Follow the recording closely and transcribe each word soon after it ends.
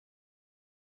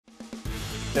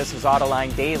This is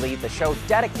Autoline Daily, the show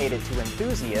dedicated to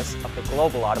enthusiasts of the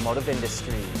global automotive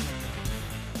industry.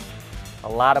 A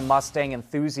lot of Mustang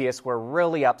enthusiasts were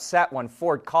really upset when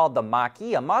Ford called the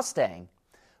Mach-E a Mustang.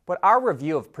 But our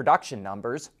review of production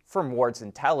numbers from Ward's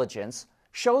Intelligence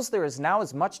shows there is now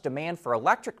as much demand for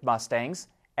electric Mustangs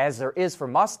as there is for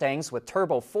Mustangs with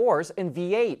turbo 4s and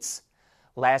V8s.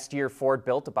 Last year, Ford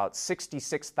built about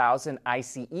 66,000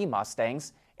 ICE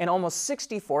Mustangs and almost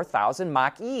 64,000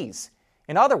 Mach-Es.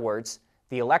 In other words,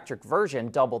 the electric version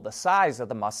doubled the size of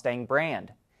the Mustang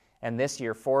brand. And this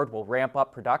year, Ford will ramp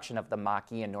up production of the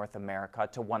Mach-E in North America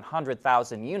to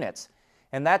 100,000 units.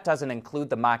 And that doesn't include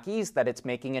the Mach-Es that it's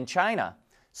making in China.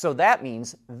 So that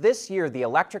means this year the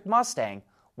electric Mustang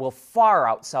will far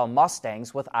outsell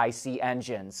Mustangs with ICE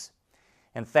engines.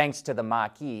 And thanks to the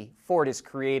Mach-E, Ford is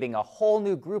creating a whole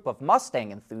new group of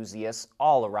Mustang enthusiasts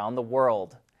all around the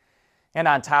world. And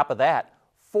on top of that,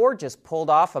 Ford just pulled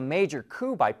off a major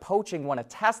coup by poaching one of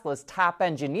Tesla's top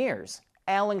engineers,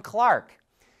 Alan Clark.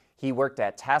 He worked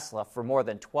at Tesla for more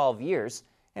than 12 years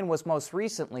and was most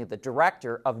recently the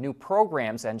director of new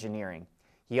programs engineering.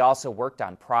 He also worked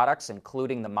on products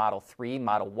including the Model 3,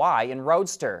 Model Y, and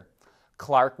Roadster.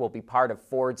 Clark will be part of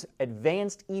Ford's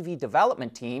advanced EV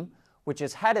development team, which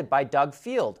is headed by Doug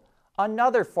Field,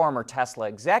 another former Tesla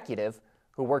executive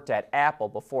who worked at Apple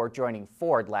before joining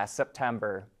Ford last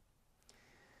September.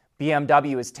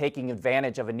 BMW is taking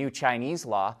advantage of a new Chinese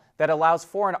law that allows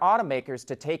foreign automakers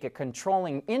to take a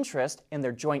controlling interest in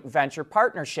their joint venture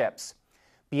partnerships.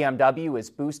 BMW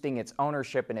is boosting its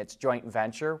ownership in its joint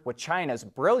venture with China's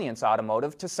Brilliance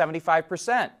Automotive to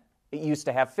 75%. It used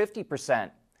to have 50%.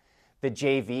 The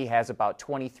JV has about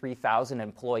 23,000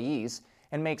 employees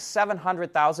and makes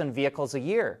 700,000 vehicles a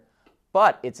year.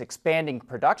 But it's expanding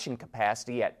production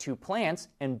capacity at 2 plants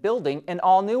and building an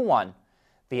all-new one.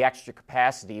 The extra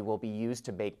capacity will be used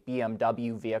to make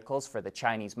BMW vehicles for the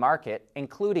Chinese market,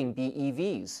 including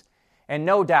BEVs. And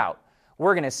no doubt,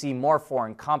 we're going to see more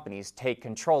foreign companies take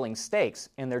controlling stakes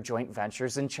in their joint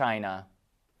ventures in China.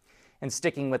 And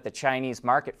sticking with the Chinese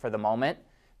market for the moment,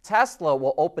 Tesla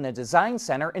will open a design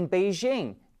center in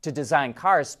Beijing to design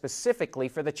cars specifically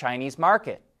for the Chinese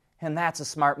market. And that's a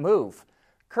smart move.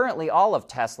 Currently, all of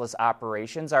Tesla's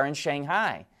operations are in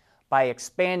Shanghai. By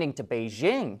expanding to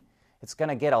Beijing, it's going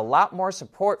to get a lot more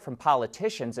support from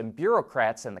politicians and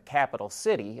bureaucrats in the capital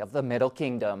city of the Middle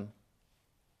Kingdom.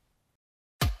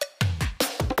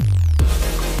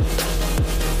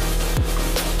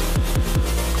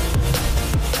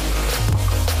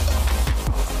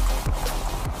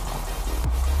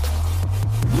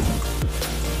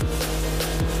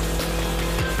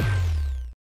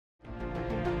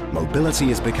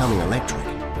 Mobility is becoming electric,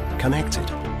 connected,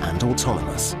 and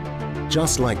autonomous,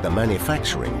 just like the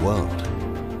manufacturing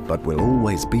world. But will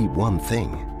always be one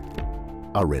thing: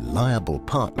 a reliable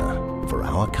partner for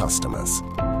our customers.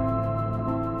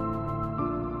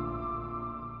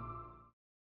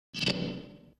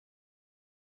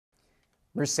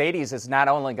 Mercedes is not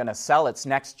only going to sell its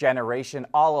next generation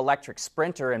all-electric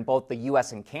Sprinter in both the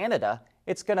US and Canada,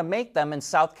 it's going to make them in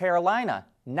South Carolina,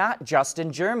 not just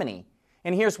in Germany.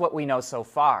 And here's what we know so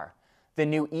far. The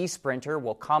new e-Sprinter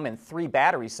will come in 3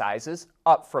 battery sizes,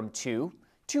 up from 2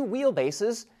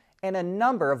 wheelbases, and a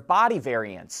number of body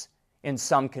variants. In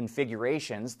some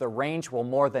configurations, the range will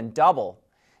more than double.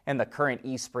 And the current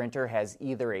e-Sprinter has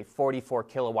either a 44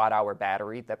 kilowatt-hour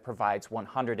battery that provides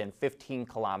 115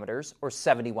 kilometers or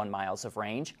 71 miles of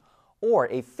range, or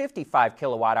a 55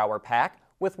 kilowatt-hour pack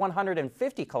with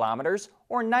 150 kilometers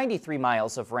or 93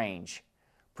 miles of range.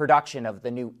 Production of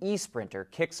the new e-Sprinter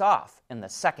kicks off in the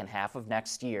second half of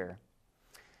next year.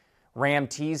 Ram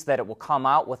teased that it will come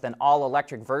out with an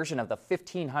all-electric version of the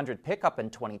 1500 pickup in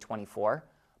 2024,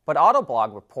 but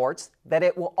Autoblog reports that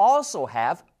it will also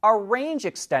have a range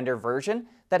extender version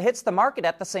that hits the market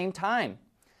at the same time.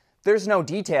 There's no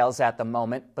details at the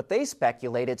moment, but they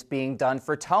speculate it's being done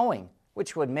for towing,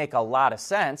 which would make a lot of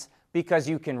sense because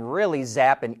you can really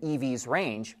zap an EV's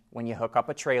range when you hook up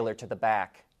a trailer to the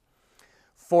back.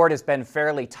 Ford has been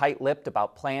fairly tight-lipped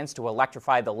about plans to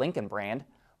electrify the Lincoln brand,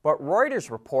 but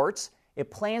Reuters reports it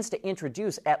plans to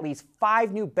introduce at least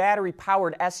 5 new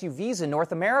battery-powered SUVs in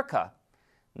North America.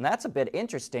 And that's a bit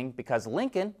interesting because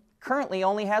Lincoln currently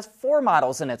only has 4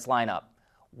 models in its lineup.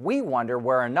 We wonder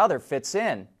where another fits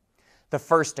in. The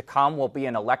first to come will be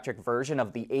an electric version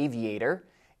of the Aviator.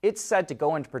 It's said to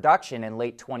go into production in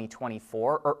late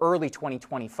 2024 or early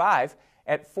 2025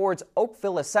 at Ford's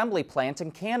Oakville assembly plant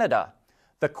in Canada.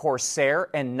 The Corsair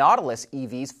and Nautilus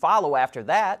EVs follow after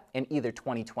that in either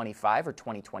 2025 or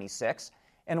 2026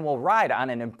 and will ride on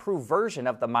an improved version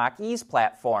of the Mach-E's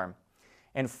platform.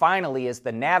 And finally is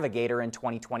the Navigator in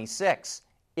 2026.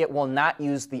 It will not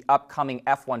use the upcoming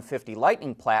F-150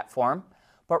 Lightning platform,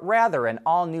 but rather an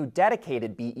all-new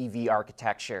dedicated BEV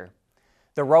architecture.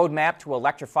 The roadmap to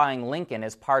electrifying Lincoln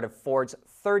is part of Ford's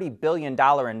 $30 billion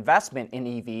investment in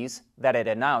EVs that it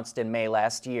announced in May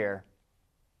last year.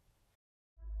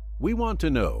 We want to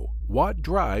know what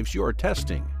drives your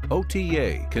testing.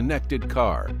 OTA, connected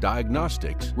car,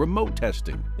 diagnostics, remote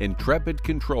testing. Intrepid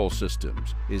Control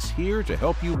Systems is here to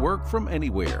help you work from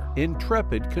anywhere.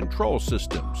 Intrepid Control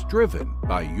Systems, driven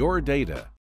by your data.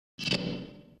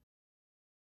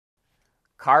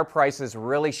 Car prices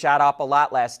really shot up a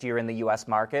lot last year in the U.S.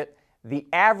 market. The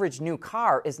average new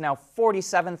car is now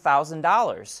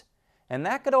 $47,000. And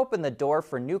that could open the door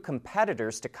for new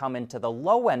competitors to come into the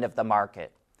low end of the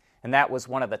market. And that was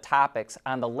one of the topics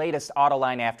on the latest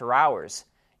Autoline After Hours.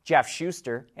 Jeff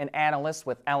Schuster, an analyst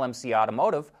with LMC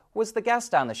Automotive, was the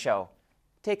guest on the show.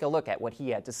 Take a look at what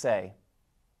he had to say.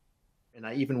 And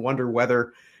I even wonder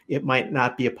whether it might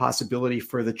not be a possibility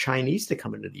for the Chinese to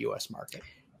come into the U.S. market.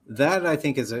 That, I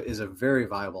think, is a very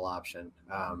viable option.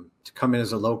 To come in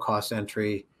as a low-cost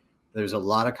entry, there's a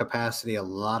lot of capacity, a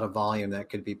lot of volume that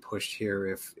could be pushed here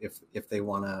if they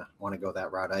want to go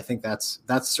that route. I think that's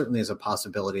certainly is a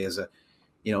possibility.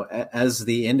 As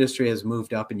the industry has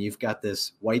moved up and you've got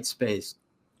this white space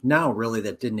now really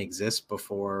that didn't exist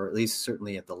before, at least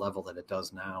certainly at the level that it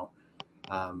does now.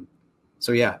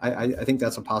 So yeah, I think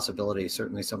that's a possibility.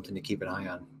 Certainly something to keep an eye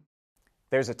on.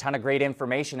 There's a ton of great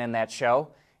information in that show,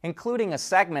 including a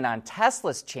segment on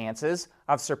Tesla's chances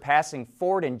of surpassing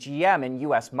Ford and GM in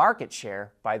U.S. market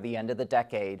share by the end of the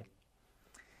decade.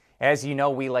 As you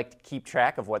know, we like to keep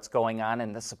track of what's going on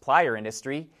in the supplier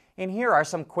industry, and here are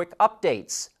some quick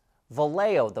updates.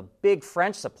 Valeo, the big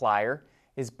French supplier,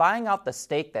 is buying out the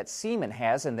stake that Siemens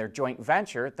has in their joint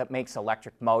venture that makes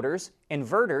electric motors,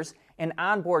 inverters, and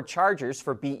onboard chargers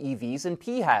for BEVs and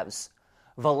PHEVs.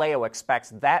 Valeo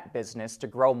expects that business to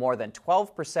grow more than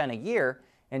 12% a year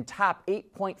and top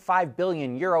 8.5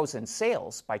 billion euros in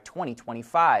sales by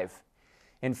 2025.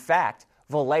 In fact,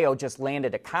 Valeo just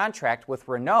landed a contract with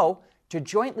Renault to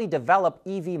jointly develop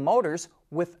EV motors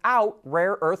without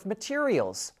rare earth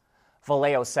materials.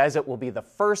 Valeo says it will be the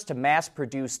first to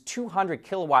mass-produce 200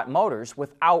 kilowatt motors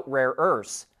without rare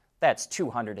earths. That's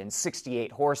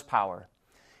 268 horsepower.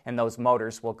 And those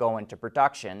motors will go into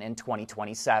production in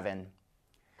 2027.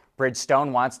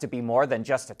 Bridgestone wants to be more than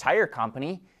just a tire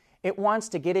company. It wants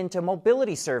to get into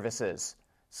mobility services.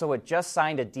 So it just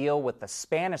signed a deal with the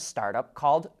Spanish startup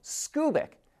called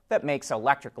Scoobic that makes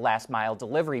electric last-mile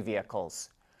delivery vehicles.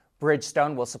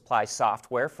 Bridgestone will supply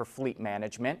software for fleet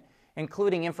management,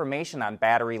 including information on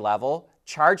battery level,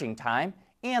 charging time,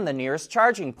 and the nearest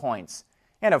charging points.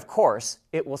 And of course,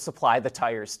 it will supply the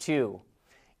tires too.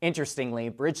 Interestingly,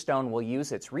 Bridgestone will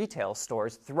use its retail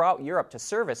stores throughout Europe to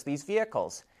service these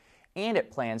vehicles, and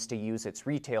it plans to use its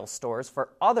retail stores for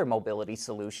other mobility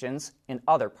solutions in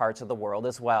other parts of the world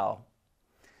as well.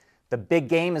 The big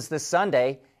game is this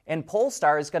Sunday, and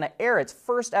Polestar is going to air its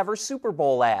first ever Super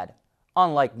Bowl ad.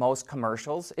 Unlike most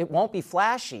commercials, it won't be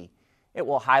flashy. It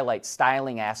will highlight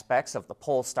styling aspects of the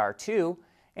Polestar 2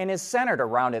 and is centered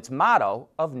around its motto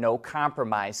of no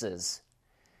compromises.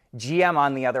 GM,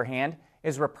 on the other hand,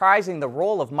 is reprising the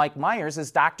role of Mike Myers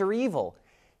as Dr. Evil.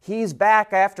 He's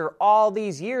back after all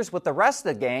these years with the rest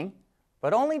of the gang,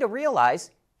 but only to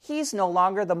realize he's no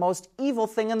longer the most evil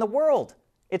thing in the world.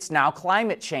 It's now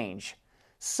climate change.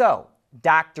 So,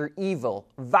 Dr. Evil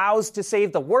vows to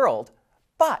save the world,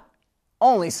 but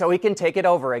only so he can take it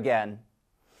over again.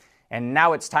 And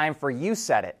now it's time for You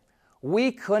Said It.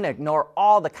 We couldn't ignore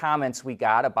all the comments we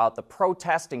got about the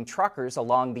protesting truckers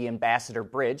along the Ambassador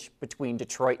Bridge between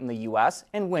Detroit in the U.S.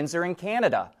 and Windsor in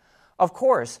Canada. Of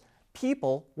course,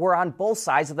 people were on both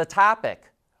sides of the topic.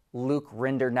 Luke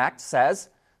Rinderknecht says,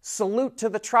 "Salute to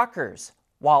the truckers,"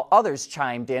 while others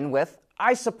chimed in with,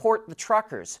 "I support the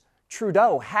truckers.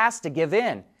 Trudeau has to give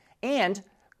in," and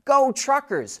 "Go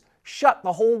truckers, shut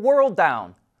the whole world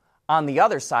down." On the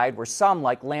other side were some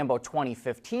like Lambo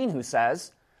 2015 who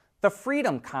says, "The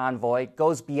Freedom Convoy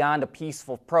goes beyond a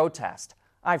peaceful protest.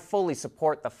 I fully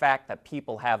support the fact that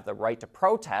people have the right to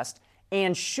protest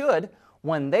and should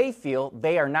when they feel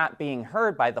they are not being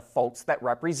heard by the folks that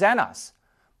represent us.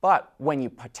 But when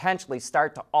you potentially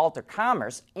start to alter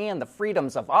commerce and the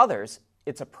freedoms of others,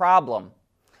 it's a problem."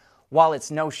 While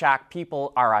it's no shock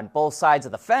people are on both sides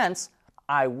of the fence,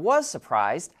 I was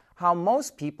surprised how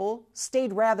most people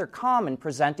stayed rather calm in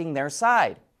presenting their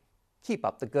side. Keep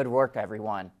up the good work,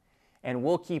 everyone. And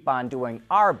we'll keep on doing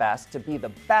our best to be the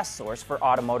best source for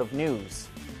automotive news.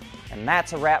 And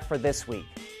that's a wrap for this week.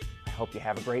 I hope you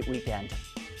have a great weekend.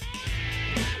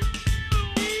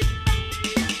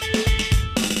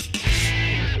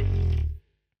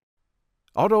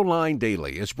 AutoLine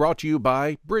Daily is brought to you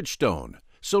by Bridgestone,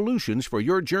 solutions for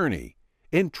your journey.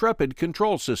 Intrepid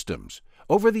Control Systems,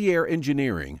 over-the-air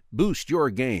engineering, boost your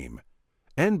game.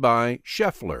 And by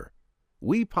Schaeffler,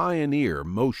 we pioneer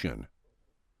motion.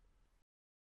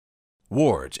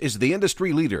 Wards is the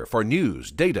industry leader for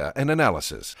news, data, and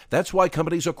analysis. That's why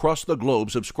companies across the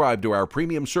globe subscribe to our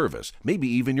premium service, maybe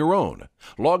even your own.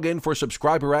 Log in for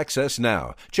subscriber access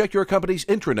now. Check your company's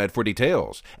intranet for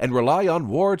details and rely on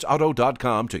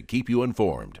wardsauto.com to keep you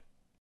informed.